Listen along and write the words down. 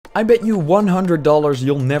I bet you $100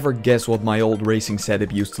 you'll never guess what my old racing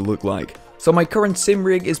setup used to look like. So my current sim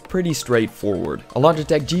rig is pretty straightforward. A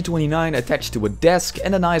Logitech G29 attached to a desk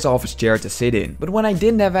and a nice office chair to sit in. But when I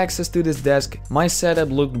didn't have access to this desk, my setup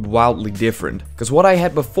looked wildly different. Cause what I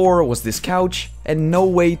had before was this couch and no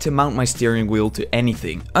way to mount my steering wheel to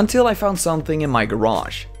anything. Until I found something in my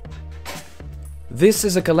garage. This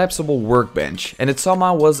is a collapsible workbench, and it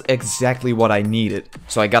somehow was exactly what I needed.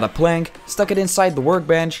 So I got a plank, stuck it inside the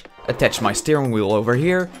workbench, attached my steering wheel over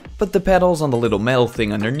here, put the pedals on the little metal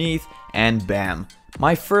thing underneath, and bam!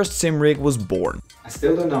 My first sim rig was born. I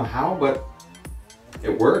still don't know how, but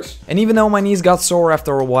it works. And even though my knees got sore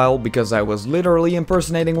after a while, because I was literally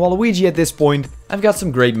impersonating Waluigi at this point, I've got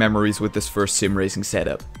some great memories with this first sim racing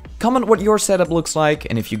setup. Comment what your setup looks like,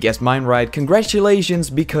 and if you guessed mine right, congratulations,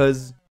 because